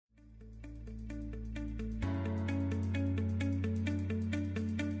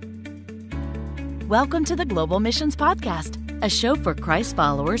Welcome to the Global Missions Podcast, a show for Christ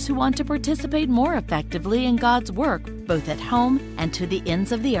followers who want to participate more effectively in God's work, both at home and to the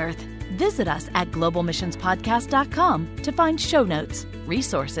ends of the earth. Visit us at globalmissionspodcast.com to find show notes,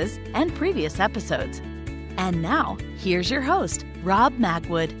 resources, and previous episodes. And now, here's your host, Rob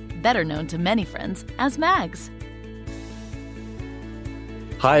Magwood, better known to many friends as Mags.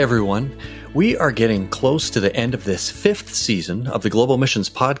 Hi, everyone. We are getting close to the end of this fifth season of the Global Missions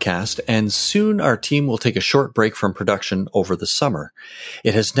Podcast, and soon our team will take a short break from production over the summer.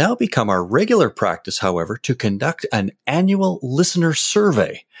 It has now become our regular practice, however, to conduct an annual listener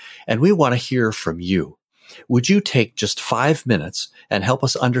survey, and we want to hear from you. Would you take just 5 minutes and help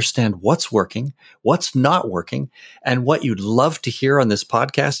us understand what's working, what's not working, and what you'd love to hear on this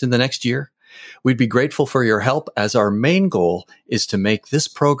podcast in the next year? We'd be grateful for your help, as our main goal is to make this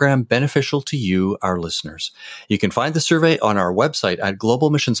program beneficial to you, our listeners. You can find the survey on our website at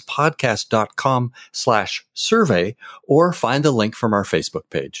globalmissionspodcast.com/survey, or find the link from our Facebook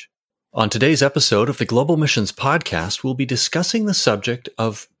page. On today's episode of the Global Missions Podcast, we'll be discussing the subject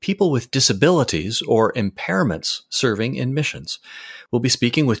of people with disabilities or impairments serving in missions. We'll be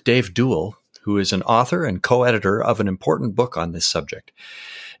speaking with Deuel, who is an author and co-editor of an important book on this subject.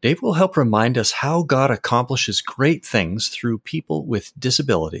 Dave will help remind us how God accomplishes great things through people with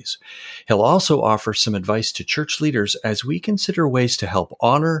disabilities. He'll also offer some advice to church leaders as we consider ways to help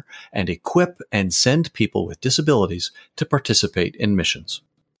honor and equip and send people with disabilities to participate in missions.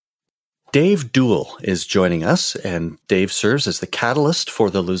 Deuel is joining us, and Dave serves as the catalyst for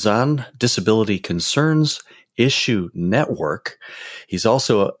the Lausanne Disability Concerns Issue Network. He's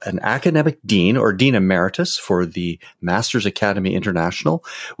also an academic dean or dean emeritus for the Masters Academy International,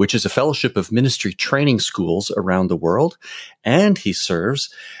 which is a fellowship of ministry training schools around the world. And he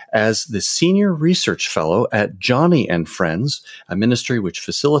serves as the senior research fellow at Joni and Friends, a ministry which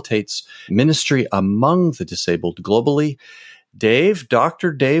facilitates ministry among the disabled globally.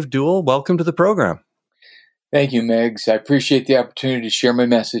 Dr. Deuel, welcome to the program. Thank you, Megs. I appreciate the opportunity to share my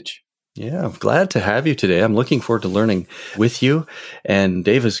message. Yeah, I'm glad to have you today. I'm looking forward to learning with you. And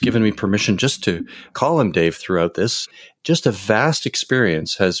Dave has given me permission just to call him Dave throughout this. Just a vast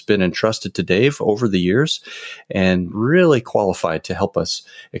experience has been entrusted to Dave over the years, and really qualified to help us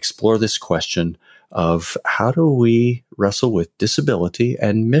explore this question of how do we wrestle with disability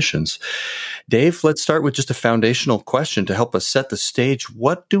and missions. Dave, let's start with just a foundational question to help us set the stage.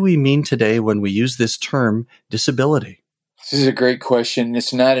 What do we mean today when we use this term disability? This is a great question.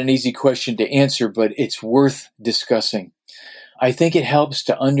 It's not an easy question to answer, but it's worth discussing. I think it helps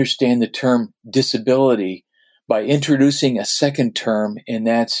to understand the term disability by introducing a second term, and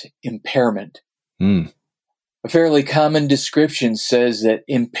that's impairment. A fairly common description says that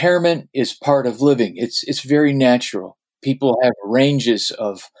impairment is part of living. It's very natural. People have ranges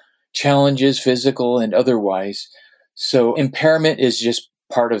of challenges, physical and otherwise. So impairment is just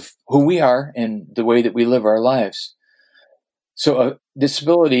part of who we are and the way that we live our lives. So a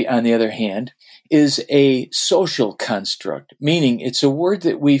disability, on the other hand, is a social construct, meaning it's a word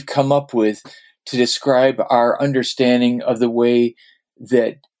that we've come up with to describe our understanding of the way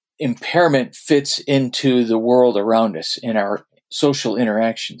that impairment fits into the world around us in our social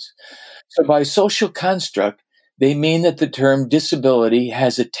interactions. So by social construct, they mean that the term disability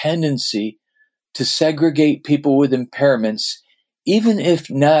has a tendency to segregate people with impairments, even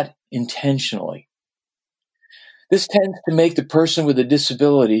if not intentionally. This tends to make the person with a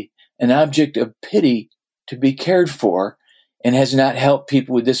disability an object of pity to be cared for, and has not helped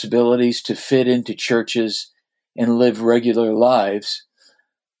people with disabilities to fit into churches and live regular lives.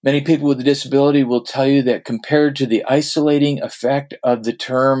 Many people with a disability will tell you that compared to the isolating effect of the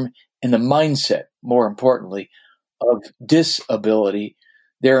term and the mindset, more importantly, of disability,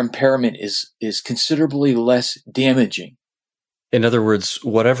 their impairment is considerably less damaging. In other words,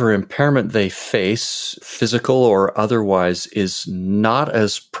 whatever impairment they face, physical or otherwise, is not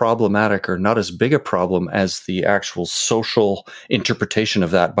as problematic or not as big a problem as the actual social interpretation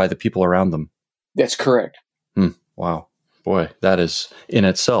of that by the people around them. That's correct. Wow. Boy, that is in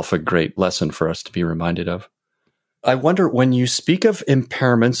itself a great lesson for us to be reminded of. I wonder, when you speak of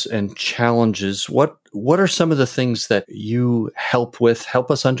impairments and challenges, what are some of the things that you help with? Help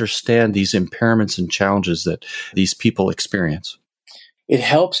us understand these impairments and challenges that these people experience. It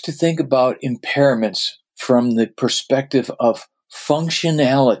helps to think about impairments from the perspective of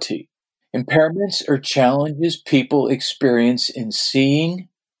functionality. Impairments are challenges people experience in seeing,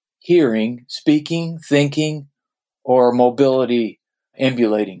 hearing, speaking, thinking, or mobility,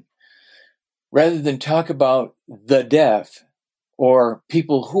 ambulating. Rather than talk about the deaf or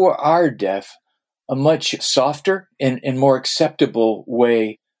people who are deaf, a much softer and more acceptable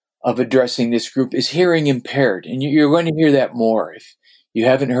way of addressing this group is hearing impaired. And you're going to hear that more. If you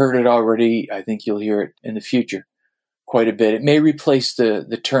haven't heard it already, I think you'll hear it in the future quite a bit. It may replace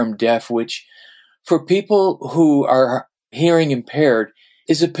the term deaf, which for people who are hearing impaired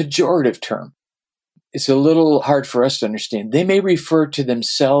is a pejorative term. It's a little hard for us to understand. They may refer to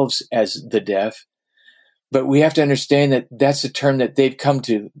themselves as the deaf, but we have to understand that that's a term that they've come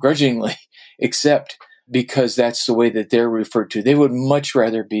to grudgingly accept because that's the way that they're referred to. They would much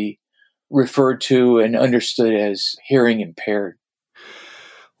rather be referred to and understood as hearing impaired.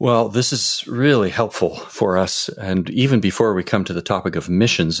 Well, this is really helpful for us. And even before we come to the topic of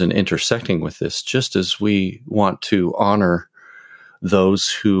missions and intersecting with this, just as we want to honor those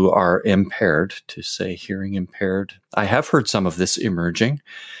who are impaired, to say hearing impaired, I have heard some of this emerging,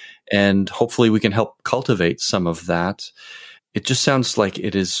 and hopefully we can help cultivate some of that. It just sounds like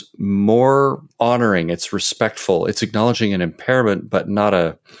it is more honoring, it's respectful, it's acknowledging an impairment, but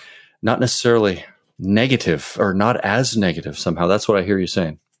not necessarily negative or not as negative somehow. That's what I hear you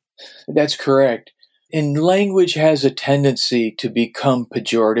saying. That's correct. And language has a tendency to become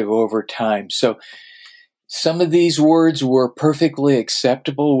pejorative over time. So some of these words were perfectly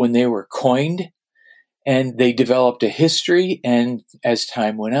acceptable when they were coined, and they developed a history. And as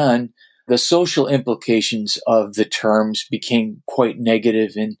time went on, the social implications of the terms became quite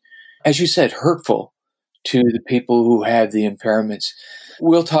negative and, as you said, hurtful to the people who have the impairments.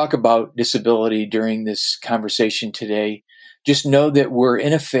 We'll talk about disability during this conversation today. Just know that we're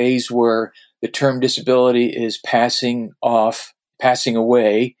in a phase where the term disability is passing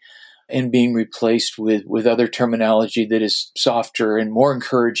away, and being replaced with other terminology that is softer and more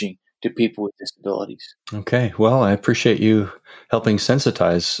encouraging to people with disabilities. Okay. Well, I appreciate you helping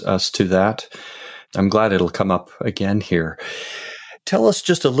sensitize us to that. I'm glad it'll come up again here. Tell us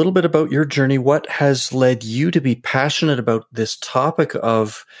just a little bit about your journey. What has led you to be passionate about this topic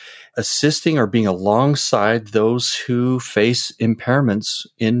of assisting or being alongside those who face impairments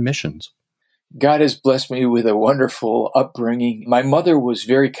in missions? God has blessed me with a wonderful upbringing. My mother was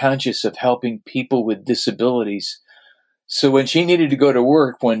very conscious of helping people with disabilities. So when she needed to go to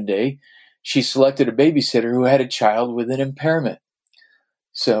work one day, she selected a babysitter who had a child with an impairment.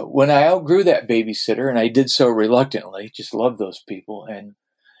 So when I outgrew that babysitter, and I did so reluctantly, just love those people, and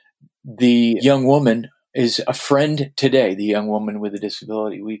the young woman is a friend today, the young woman with a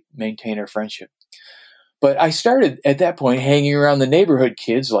disability. We maintain our friendship. But I started at that point hanging around the neighborhood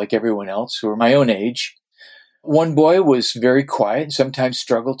kids like everyone else who were my own age. One boy was very quiet and sometimes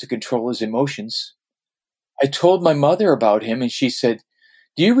struggled to control his emotions. I told my mother about him, and she said,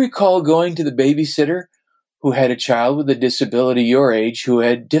 "Do you recall going to the babysitter who had a child with a disability your age who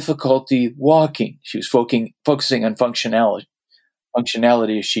had difficulty walking?" She was focusing on functionality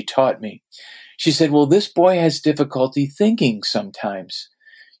as she taught me. She said, "Well, this boy has difficulty thinking sometimes.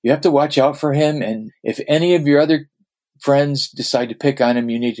 You have to watch out for him, and if any of your other friends decide to pick on him,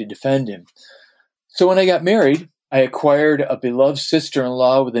 you need to defend him." So when I got married, I acquired a beloved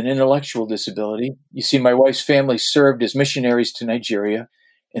sister-in-law with an intellectual disability. You see, my wife's family served as missionaries to Nigeria,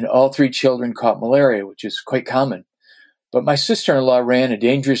 and all 3 children caught malaria, which is quite common. But my sister-in-law ran a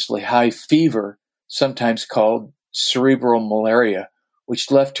dangerously high fever, sometimes called cerebral malaria,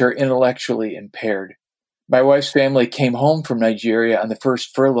 which left her intellectually impaired. My wife's family came home from Nigeria on the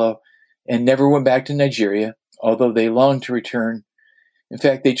first furlough and never went back to Nigeria, although they longed to return. In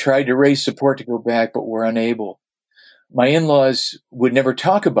fact, they tried to raise support to go back, but were unable. My in-laws would never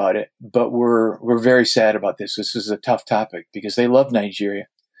talk about it, but were very sad about this. This is a tough topic because they love Nigeria.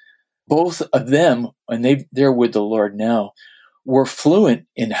 Both of them, and they're with the Lord now, were fluent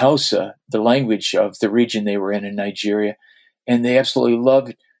in Hausa, the language of the region they were in Nigeria, and they absolutely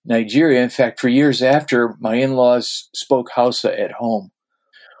loved Nigeria. In fact, for years after, my in-laws spoke Hausa at home.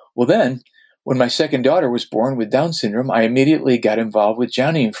 Well, then, when my second daughter was born with Down syndrome, I immediately got involved with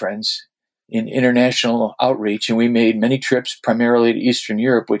Joni and friends in international outreach, and we made many trips primarily to Eastern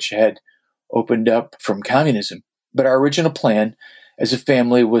Europe, which had opened up from communism. But our original plan as a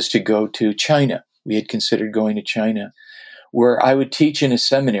family was to go to China. We had considered going to China, where I would teach in a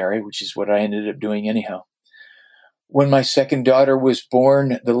seminary, which is what I ended up doing anyhow. When my second daughter was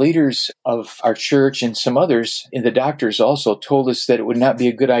born, the leaders of our church and some others, and the doctors also, told us that it would not be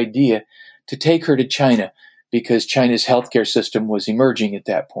a good idea to take her to China because China's healthcare system was emerging at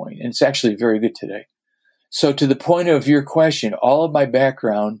that point, and it's actually very good today. So to the point of your question, all of my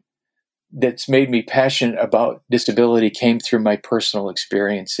background that's made me passionate about disability came through my personal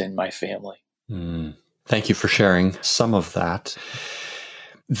experience in my family. Thank you for sharing some of that.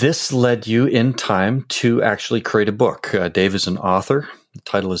 This led you in time to actually create a book. Dave is an author. The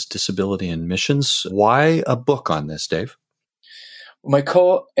title is Disability and Missions. Why a book on this, Dave? My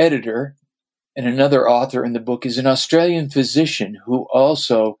co-editor and another author in the book is an Australian physician who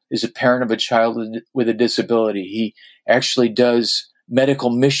also is a parent of a child with a disability. He actually does medical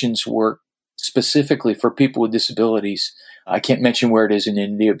missions work specifically for people with disabilities. I can't mention where it is in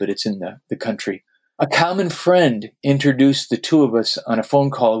India, but it's in the country. A common friend introduced the two of us on a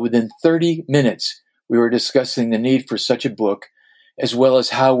phone call. Within 30 minutes, we were discussing the need for such a book, as well as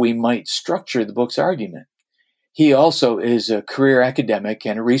how we might structure the book's argument. He also is a career academic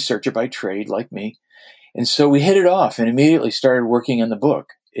and a researcher by trade, like me. And so we hit it off and immediately started working on the book.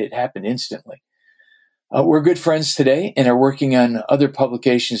 It happened instantly. We're good friends today and are working on other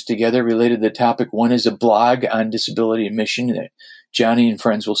publications together related to the topic. One is a blog on disability and mission that Joni and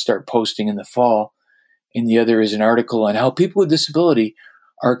friends will start posting in the fall. And the other is an article on how people with disability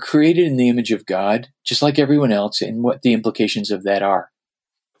are created in the image of God, just like everyone else, and what the implications of that are.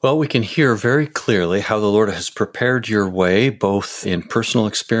 Well, we can hear very clearly how the Lord has prepared your way, both in personal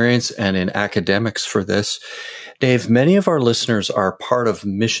experience and in academics for this. Dave, many of our listeners are part of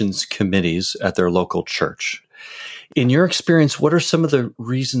missions committees at their local church. In your experience, what are some of the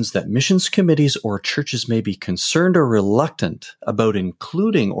reasons that missions committees or churches may be concerned or reluctant about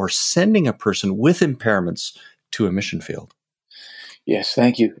including or sending a person with impairments to a mission field? Yes,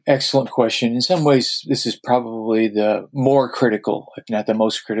 thank you. Excellent question. In some ways, this is probably the more critical, if not the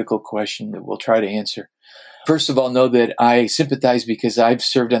most critical question that we'll try to answer. First of all, know that I sympathize because I've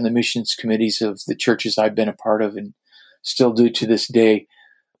served on the missions committees of the churches I've been a part of and still do to this day.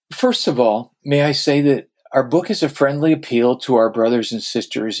 First of all, may I say that our book is a friendly appeal to our brothers and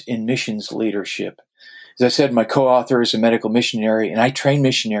sisters in missions leadership. As I said, my co-author is a medical missionary, and I train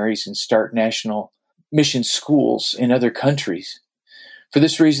missionaries and start national mission schools in other countries. For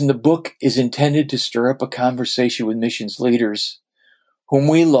this reason, the book is intended to stir up a conversation with missions leaders whom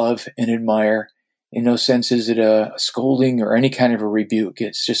we love and admire. In no sense is it a scolding or any kind of a rebuke.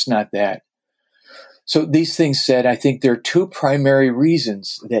 It's just not that. So these things said, I think there are two primary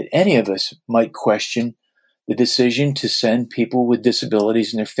reasons that any of us might question the decision to send people with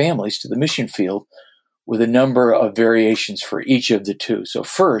disabilities and their families to the mission field, with a number of variations for each of the two. So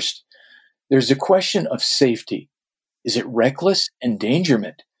first, there's a question of safety. Is it reckless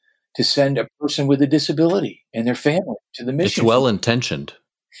endangerment to send a person with a disability and their family to the mission? It's well-intentioned.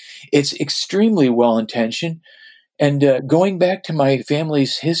 It's extremely well-intentioned. And going back to my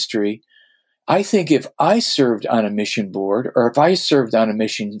family's history, I think if I served on a mission board or if I served on a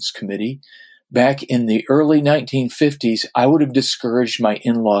missions committee back in the early 1950s, I would have discouraged my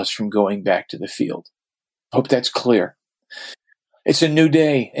in-laws from going back to the field. Hope that's clear. It's a new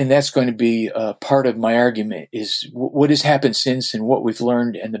day, and that's going to be part of my argument, is what has happened since and what we've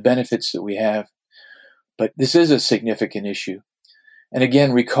learned and the benefits that we have. But this is a significant issue. And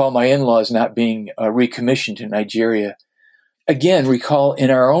again, recall my in-laws not being recommissioned to Nigeria. Again, recall in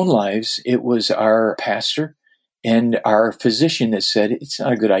our own lives, it was our pastor and our physician that said, it's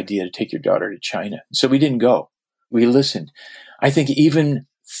not a good idea to take your daughter to China. So we didn't go. We listened. I think even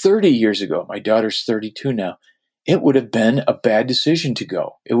 30 years ago, my daughter's 32 now, it would have been a bad decision to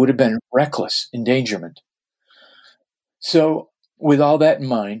go. It would have been reckless endangerment. So with all that in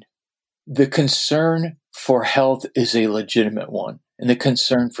mind, the concern for health is a legitimate one, and the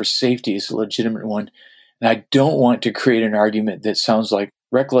concern for safety is a legitimate one. And I don't want to create an argument that sounds like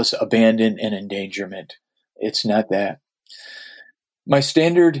reckless abandon and endangerment. It's not that. My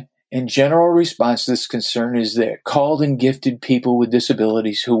standard and general response to this concern is that called and gifted people with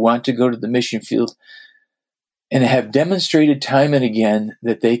disabilities who want to go to the mission field and have demonstrated time and again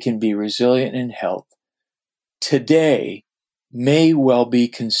that they can be resilient in health, today may well be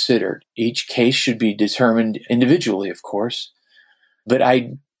considered. Each case should be determined individually, of course, but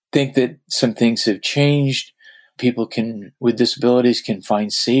I think that some things have changed. People with disabilities can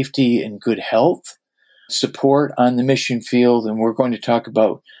find safety and good health support on the mission field, and we're going to talk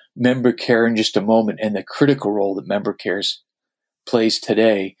about member care in just a moment and the critical role that member care plays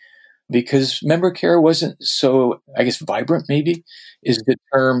today. Because member care wasn't so, I guess, vibrant maybe, is the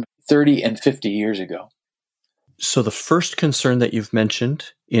term 30 and 50 years ago. So the first concern that you've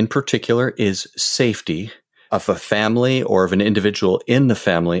mentioned in particular is safety of a family or of an individual in the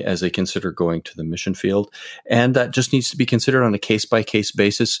family as they consider going to the mission field. And that just needs to be considered on a case-by-case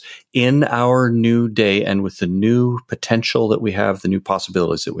basis in our new day and with the new potential that we have, the new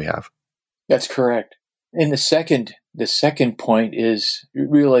possibilities that we have. That's correct. And the second point is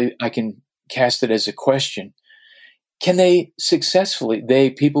really, I can cast it as a question. Can they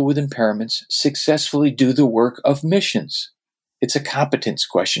people with impairments, successfully do the work of missions? It's a competence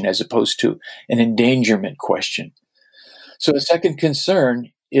question as opposed to an endangerment question. So the second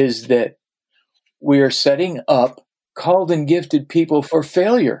concern is that we are setting up called and gifted people for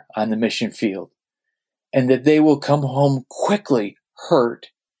failure on the mission field, and that they will come home quickly hurt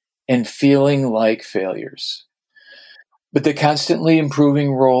and feeling like failures. But the constantly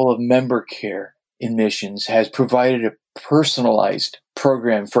improving role of member care in missions has provided a personalized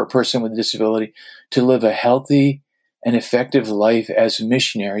program for a person with a disability to live a healthy and effective life as a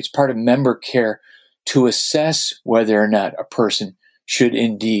missionary. It's part of member care to assess whether or not a person should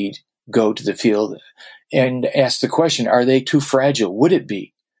indeed go to the field and ask the question, are they too fragile? Would it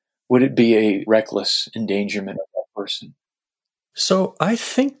be a reckless endangerment of that person? So I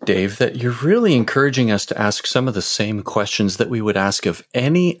think, Dave, that you're really encouraging us to ask some of the same questions that we would ask of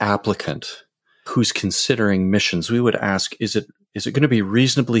any applicant who's considering missions. We would ask, is it going to be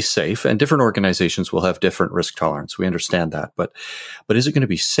reasonably safe? And different organizations will have different risk tolerance. We understand that. But is it going to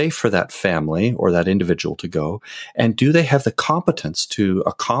be safe for that family or that individual to go? And do they have the competence to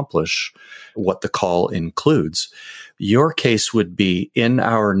accomplish what the call includes? Your case would be in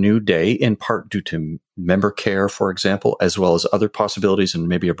our new day, in part due to member care, for example, as well as other possibilities and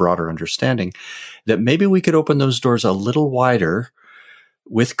maybe a broader understanding, that maybe we could open those doors a little wider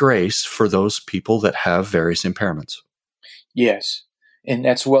with grace for those people that have various impairments. Yes, and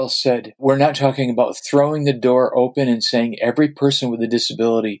that's well said. We're not talking about throwing the door open and saying every person with a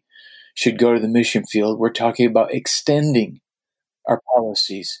disability should go to the mission field. We're talking about extending our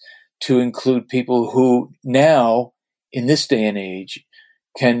policies to include people who now, in this day and age,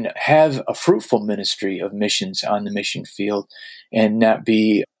 can have a fruitful ministry of missions on the mission field and not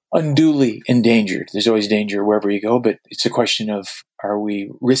be unduly endangered. There's always danger wherever you go, but it's a question of, are we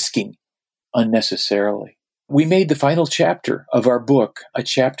risking unnecessarily? We made the final chapter of our book, a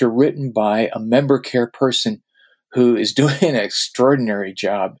chapter written by a member care person who is doing an extraordinary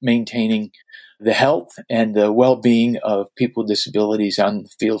job maintaining the health and the well-being of people with disabilities on the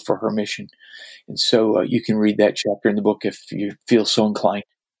field for her mission. And so you can read that chapter in the book if you feel so inclined.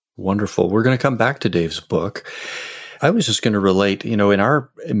 Wonderful. We're going to come back to Dave's book. I was just going to relate, in our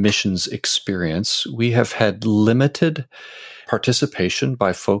missions experience, we have had limited participation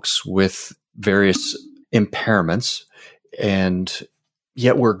by folks with various impairments, and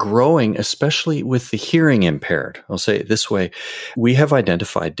yet we're growing, especially with the hearing impaired. I'll say it this way. We have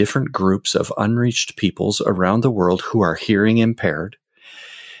identified different groups of unreached peoples around the world who are hearing impaired.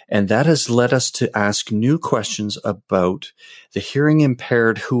 And that has led us to ask new questions about the hearing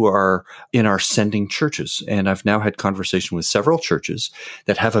impaired who are in our sending churches. And I've now had conversation with several churches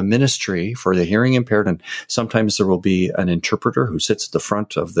that have a ministry for the hearing impaired. And sometimes there will be an interpreter who sits at the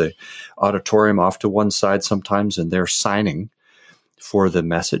front of the auditorium off to one side sometimes, and they're signing for the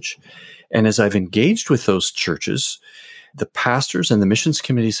message. And as I've engaged with those churches, the pastors and the missions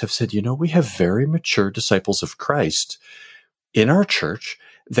committees have said, we have very mature disciples of Christ in our church.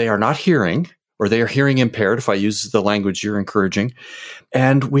 They are not hearing, or they are hearing impaired, if I use the language you're encouraging.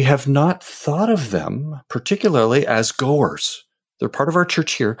 And we have not thought of them particularly as goers. They're part of our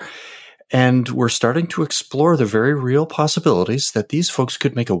church here. And we're starting to explore the very real possibilities that these folks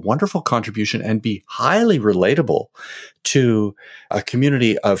could make a wonderful contribution and be highly relatable to a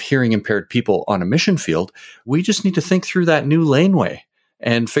community of hearing impaired people on a mission field. We just need to think through that new laneway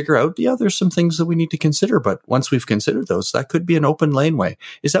and figure out, there's some things that we need to consider. But once we've considered those, that could be an open laneway.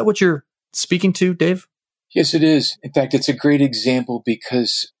 Is that what you're speaking to, Dave? Yes, it is. In fact, it's a great example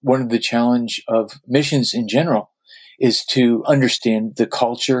because one of the challenge of missions in general is to understand the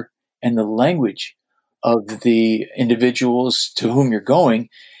culture and the language of the individuals to whom you're going.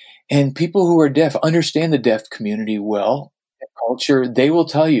 And people who are deaf understand the deaf community well. Culture, they will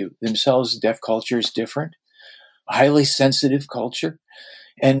tell you themselves, deaf culture is different, highly sensitive culture.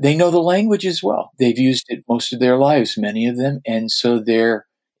 And they know the language as well. They've used it most of their lives, many of them. And so they're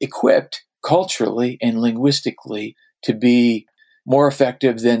equipped culturally and linguistically to be more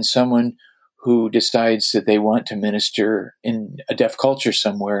effective than someone who decides that they want to minister in a deaf culture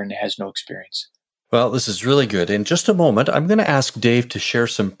somewhere and has no experience. Well, this is really good. In just a moment, I'm going to ask Dave to share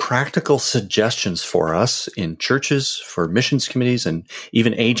some practical suggestions for us in churches, for missions committees, and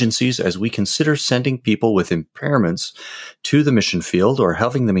even agencies as we consider sending people with impairments to the mission field or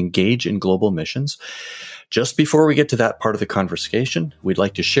having them engage in global missions. Just before we get to that part of the conversation, we'd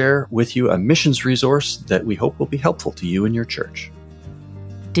like to share with you a missions resource that we hope will be helpful to you and your church.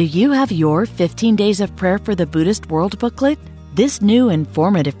 Do you have your 15 Days of Prayer for the Buddhist World booklet? This new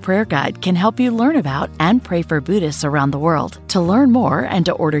informative prayer guide can help you learn about and pray for Buddhists around the world. To learn more and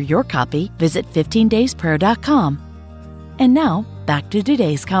to order your copy, visit 15daysprayer.com. And now, back to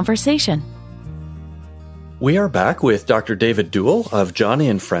today's conversation. We are back with Dr. David Deuel of Joni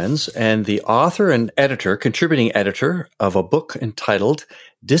and Friends and the author and editor, contributing editor of a book entitled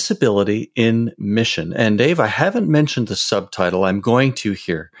Disability in Mission. And Dave, I haven't mentioned the subtitle. I'm going to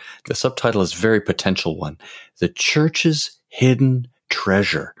here. The subtitle is a very potential one. The Church's Hidden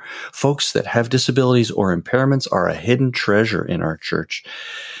Treasure. Folks that have disabilities or impairments are a hidden treasure in our church.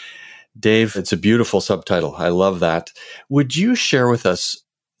 Dave, it's a beautiful subtitle. I love that. Would you share with us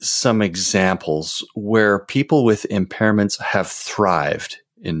some examples where people with impairments have thrived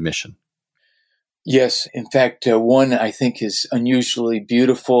in mission? Yes. In fact, one I think is unusually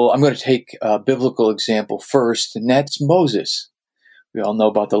beautiful. I'm going to take a biblical example first, and that's Moses. We all know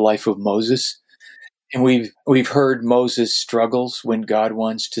about the life of Moses, and we've heard Moses struggles when God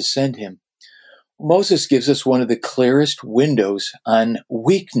wants to send him. Moses gives us one of the clearest windows on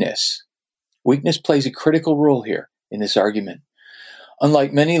weakness. Weakness plays a critical role here in this argument.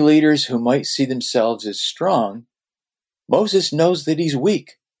 Unlike many leaders who might see themselves as strong, Moses knows that he's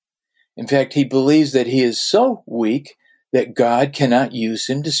weak. In fact, he believes that he is so weak that God cannot use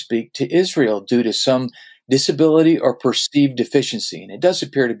him to speak to Israel due to some disability or perceived deficiency. And it does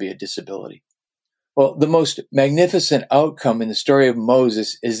appear to be a disability. Well, the most magnificent outcome in the story of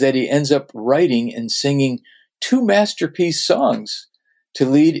Moses is that he ends up writing and singing 2 masterpiece songs to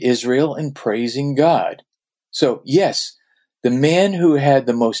lead Israel in praising God. So, yes, the man who had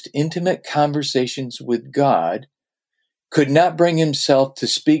the most intimate conversations with God could not bring himself to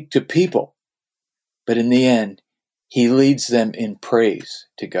speak to people, but in the end, he leads them in praise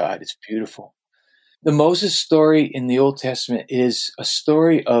to God. It's beautiful. The Moses story in the Old Testament is a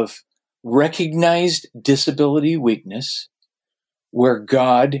story of recognized disability weakness where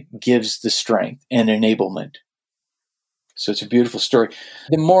God gives the strength and enablement. So it's a beautiful story.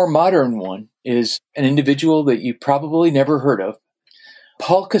 The more modern one is an individual that you probably never heard of.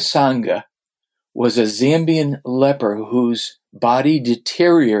 Paul Kasanga was a Zambian leper whose body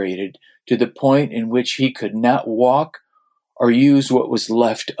deteriorated to the point in which he could not walk or use what was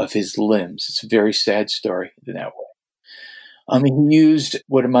left of his limbs. It's a very sad story in that way. He used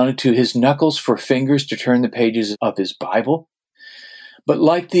what amounted to his knuckles for fingers to turn the pages of his Bible. But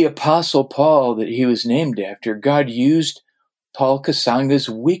like the Apostle Paul that he was named after, God used Paul Kasanga's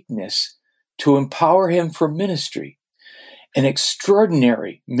weakness to empower him for ministry. An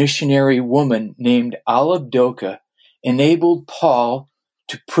extraordinary missionary woman named Olive Doka enabled Paul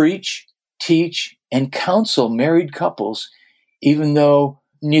to preach, teach, and counsel married couples, even though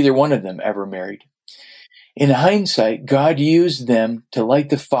neither one of them ever married. In hindsight, God used them to light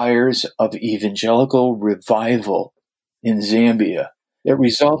the fires of evangelical revival in Zambia that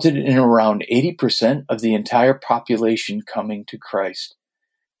resulted in around 80% of the entire population coming to Christ.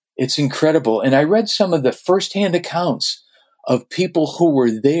 It's incredible. And I read some of the firsthand accounts of people who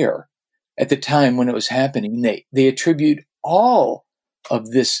were there at the time when it was happening. They attribute all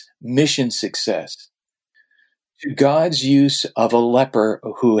of this mission success to God's use of a leper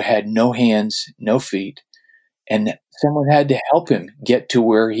who had no hands, no feet, and someone had to help him get to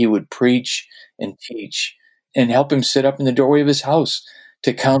where he would preach and teach and help him sit up in the doorway of his house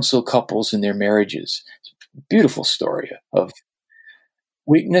to counsel couples in their marriages. It's a beautiful story of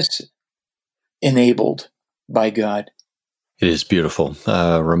weakness enabled by God. It is beautiful.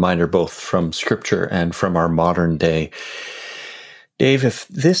 A reminder both from Scripture and from our modern day. Dave, if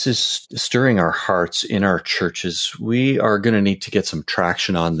this is stirring our hearts in our churches, we are going to need to get some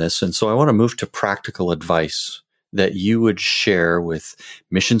traction on this. And so I want to move to practical advice that you would share with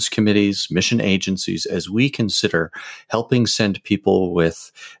missions committees, mission agencies, as we consider helping send people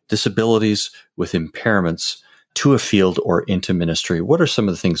with disabilities, with impairments to a field or into ministry. What are some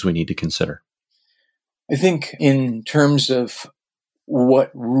of the things we need to consider? I think in terms of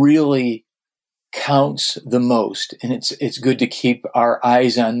what really counts the most, and it's good to keep our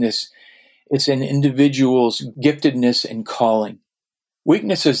eyes on this, it's an individual's giftedness and calling.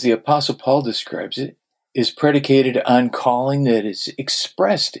 Weakness, as the Apostle Paul describes it, is predicated on calling that is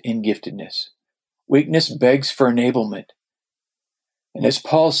expressed in giftedness. Weakness begs for enablement. And as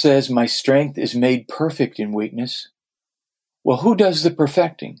Paul says, my strength is made perfect in weakness. Well, who does the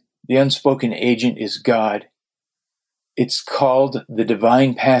perfecting? The unspoken agent is God. It's called the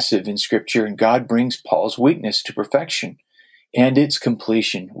divine passive in Scripture, and God brings Paul's weakness to perfection and its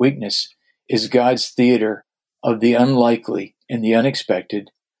completion. Weakness is God's theater of the unlikely and the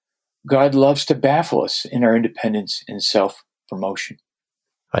unexpected. God loves to baffle us in our independence and self-promotion.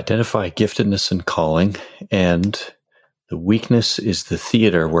 Identify giftedness and calling, and the weakness is the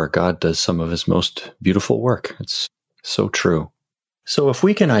theater where God does some of his most beautiful work. It's so true. So if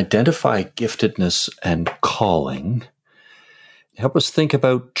we can identify giftedness and calling, help us think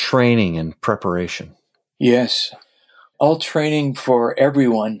about training and preparation. Yes. All training for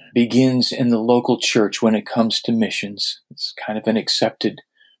everyone begins in the local church when it comes to missions. It's kind of an accepted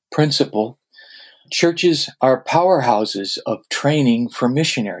principle. Churches are powerhouses of training for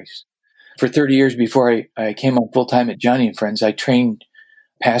missionaries. For 30 years before I came on full-time at Joni and Friends, I trained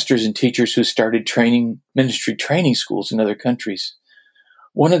pastors and teachers who started ministry training schools in other countries.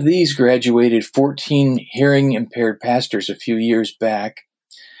 One of these graduated 14 hearing impaired pastors a few years back.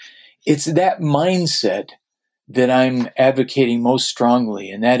 It's that mindset that I'm advocating most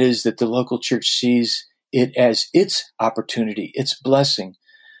strongly, and that is that the local church sees it as its opportunity, its blessing,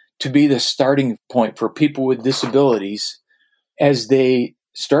 to be the starting point for people with disabilities as they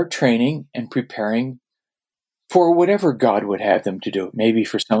start training and preparing for whatever God would have them to do. Maybe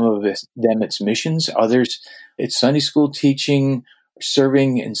for some of them it's missions, others it's Sunday school teaching,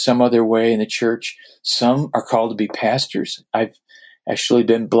 serving in some other way in the church. Some are called to be pastors. I've actually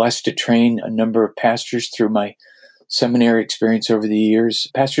been blessed to train a number of pastors through my seminary experience over the years,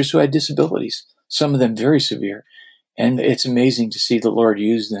 pastors who had disabilities, some of them very severe. And it's amazing to see the Lord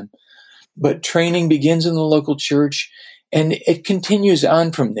use them. But training begins in the local church, and it continues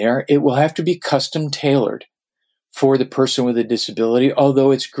on from there. It will have to be custom tailored for the person with a disability,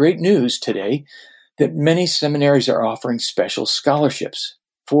 although it's great news today that many seminaries are offering special scholarships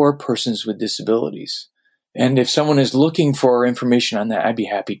for persons with disabilities. And if someone is looking for information on that, I'd be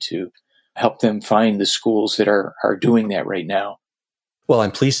happy to help them find the schools that are doing that right now. Well,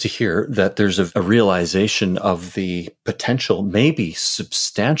 I'm pleased to hear that there's a realization of the potential, maybe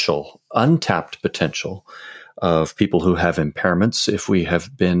substantial, untapped potential of people who have impairments. If we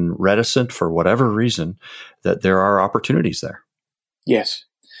have been reticent for whatever reason, that there are opportunities there. Yes.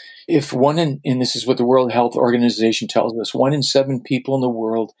 If and this is what the World Health Organization tells us, 1 in 7 people in the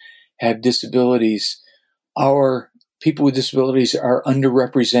world have disabilities. Our people with disabilities are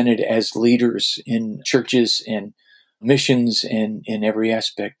underrepresented as leaders in churches and missions and in every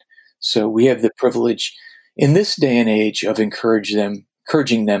aspect. So we have the privilege in this day and age of encouraging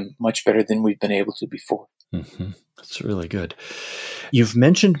them much better than we've been able to before. Mm-hmm. That's really good. You've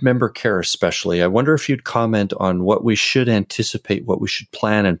mentioned member care especially. I wonder if you'd comment on what we should anticipate, what we should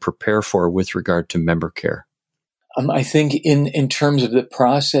plan and prepare for with regard to member care. I think in terms of the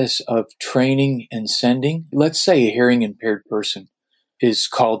process of training and sending, let's say a hearing impaired person is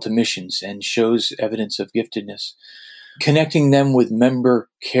called to missions and shows evidence of giftedness. Connecting them with member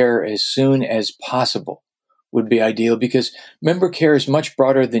care as soon as possible would be ideal, because member care is much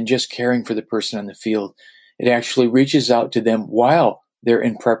broader than just caring for the person on the field. It actually reaches out to them while they're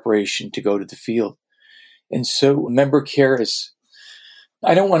in preparation to go to the field. And so member care is,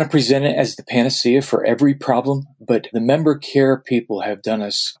 I don't want to present it as the panacea for every problem, but the member care people have done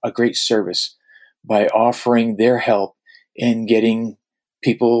us a great service by offering their help in getting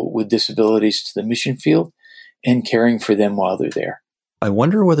people with disabilities to the mission field and caring for them while they're there. I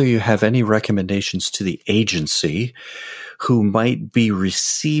wonder whether you have any recommendations to the agency who might be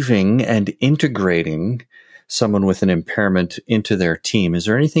receiving and integrating someone with an impairment into their team. Is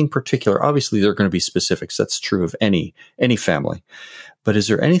there anything particular? Obviously, there are going to be specifics. That's true of any family. But is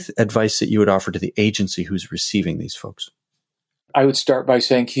there any advice that you would offer to the agency who's receiving these folks? I would start by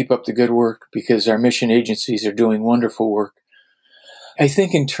saying keep up the good work, because our mission agencies are doing wonderful work. I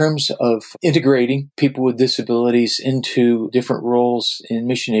think in terms of integrating people with disabilities into different roles in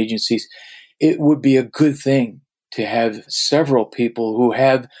mission agencies, it would be a good thing to have several people who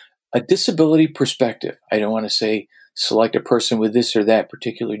have a disability perspective. I don't want to say select a person with this or that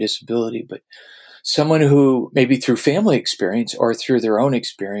particular disability, but someone who maybe through family experience or through their own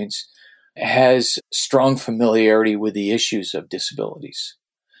experience has strong familiarity with the issues of disabilities.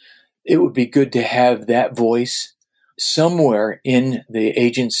 It would be good to have that voice somewhere in the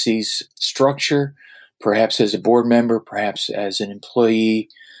agency's structure, perhaps as a board member, perhaps as an employee,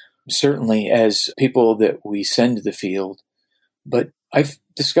 certainly as people that we send to the field. But I've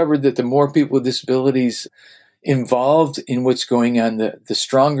discovered that the more people with disabilities involved in what's going on, the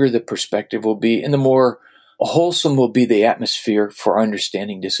stronger the perspective will be, and the more wholesome will be the atmosphere for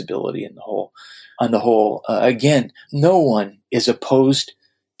understanding disability on the whole. Again, no one is opposed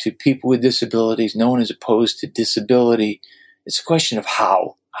to people with disabilities. No one is opposed to disability. It's a question of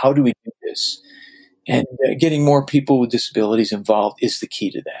how. How do we do this? And getting more people with disabilities involved is the key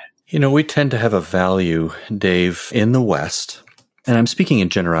to that. You know, we tend to have a value, Dave, in the West, and I'm speaking in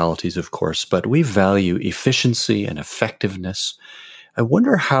generalities, of course, but we value efficiency and effectiveness. I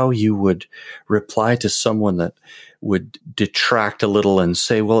wonder how you would reply to someone that would detract a little and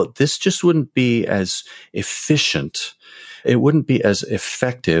say, well, this just wouldn't be as efficient. It wouldn't be as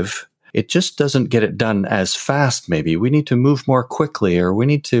effective. It just doesn't get it done as fast, maybe. We need to move more quickly, or we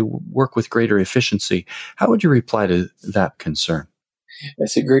need to work with greater efficiency. How would you reply to that concern?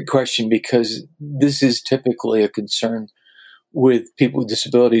 That's a great question, because this is typically a concern with people with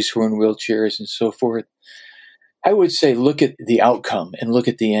disabilities who are in wheelchairs and so forth. I would say look at the outcome and look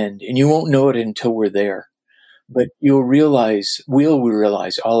at the end, and you won't know it until we're there. But we'll realize,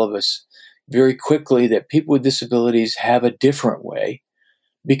 all of us, very quickly that people with disabilities have a different way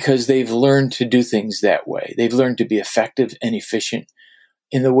because they've learned to do things that way. They've learned to be effective and efficient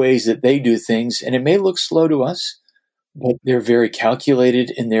in the ways that they do things. And it may look slow to us, but they're very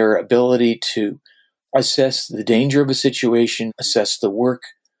calculated in their ability to assess the danger of a situation, assess the work,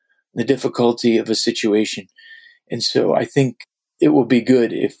 the difficulty of a situation. And so I think it will be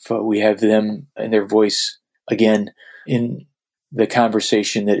good if we have them and their voice again in the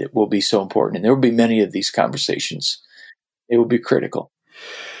conversation that it will be so important. And there will be many of these conversations. It will be critical.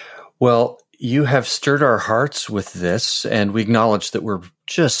 Well, you have stirred our hearts with this, and we acknowledge that we're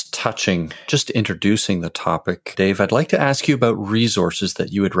just introducing the topic. Dave, I'd like to ask you about resources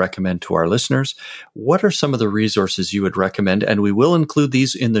that you would recommend to our listeners. What are some of the resources you would recommend? And we will include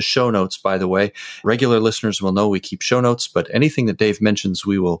these in the show notes, by the way. Regular listeners will know we keep show notes, but anything that Dave mentions,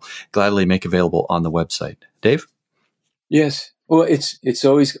 we will gladly make available on the website. Dave? Yes. Well, it's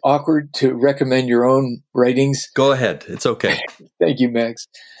always awkward to recommend your own writings. Go ahead. It's okay. Thank you, Max.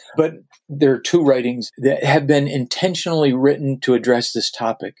 But there are two writings that have been intentionally written to address this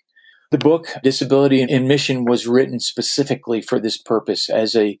topic. The book, Disability in Mission, was written specifically for this purpose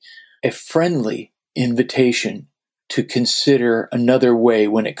as a friendly invitation to consider another way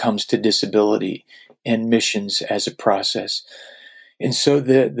when it comes to disability and missions as a process. And so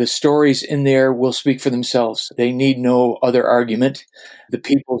the stories in there will speak for themselves. They need no other argument. The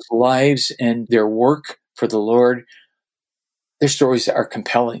people's lives and their work for the Lord, their stories are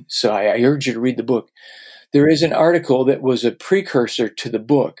compelling. So I urge you to read the book. There is an article that was a precursor to the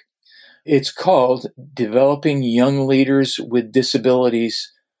book. It's called Developing Young Leaders with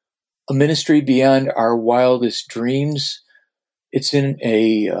Disabilities, a Ministry Beyond Our Wildest Dreams. It's in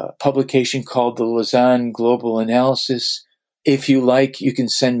a publication called the Lausanne Global Analysis. If you like, you can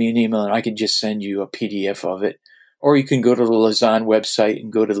send me an email and I can just send you a PDF of it. Or you can go to the Lausanne website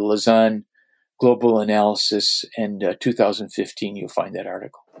and go to the Lausanne Global Analysis, and 2015, you'll find that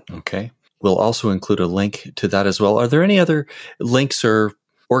article. Okay. We'll also include a link to that as well. Are there any other links or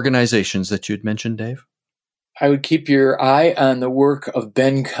organizations that you'd mentioned, Dave? I would keep your eye on the work of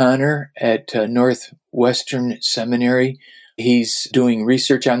Ben Connor at Northwestern Seminary. He's doing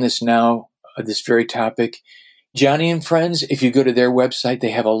research on this now, this very topic. Joni and Friends, if you go to their website,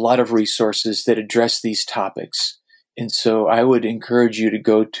 they have a lot of resources that address these topics. And so I would encourage you to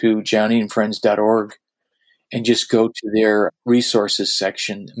go to joniandfriends.org and just go to their resources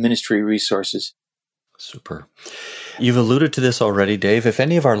section, ministry resources. Super. You've alluded to this already, Dave. If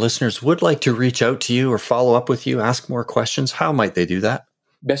any of our listeners would like to reach out to you or follow up with you, ask more questions, how might they do that?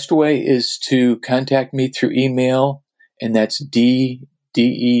 Best way is to contact me through email, and that's DEUEL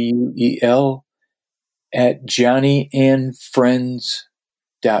at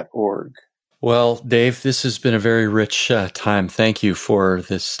joniandfriends.org. Well, Dave, this has been a very rich time. Thank you for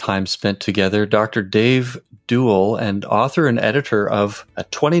this time spent together. Dr. Dave Deuel, and author and editor of a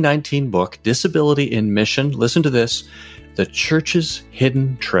 2019 book, Disability in Mission. Listen to this, The Church's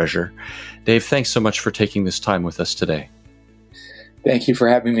Hidden Treasure. Dave, thanks so much for taking this time with us today. Thank you for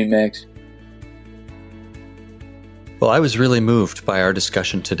having me, Max. Well, I was really moved by our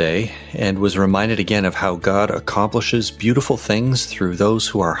discussion today and was reminded again of how God accomplishes beautiful things through those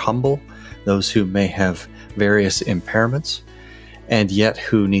who are humble, those who may have various impairments, and yet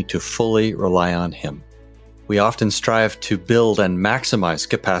who need to fully rely on Him. We often strive to build and maximize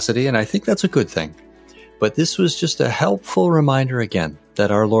capacity, and I think that's a good thing. But this was just a helpful reminder again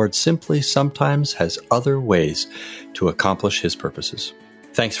that our Lord simply sometimes has other ways to accomplish His purposes.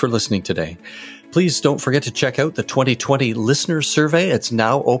 Thanks for listening today. Please don't forget to check out the 2020 Listener Survey. It's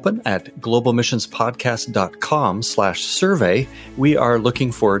now open at globalmissionspodcast.com/survey. We are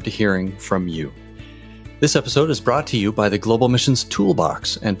looking forward to hearing from you. This episode is brought to you by the Global Missions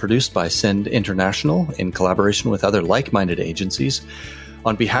Toolbox and produced by Send International in collaboration with other like-minded agencies.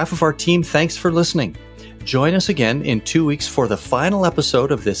 On behalf of our team, thanks for listening. Join us again in 2 weeks for the final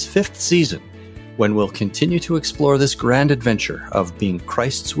episode of this 5th season, when we'll continue to explore this grand adventure of being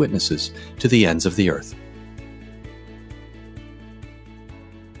Christ's witnesses to the ends of the earth.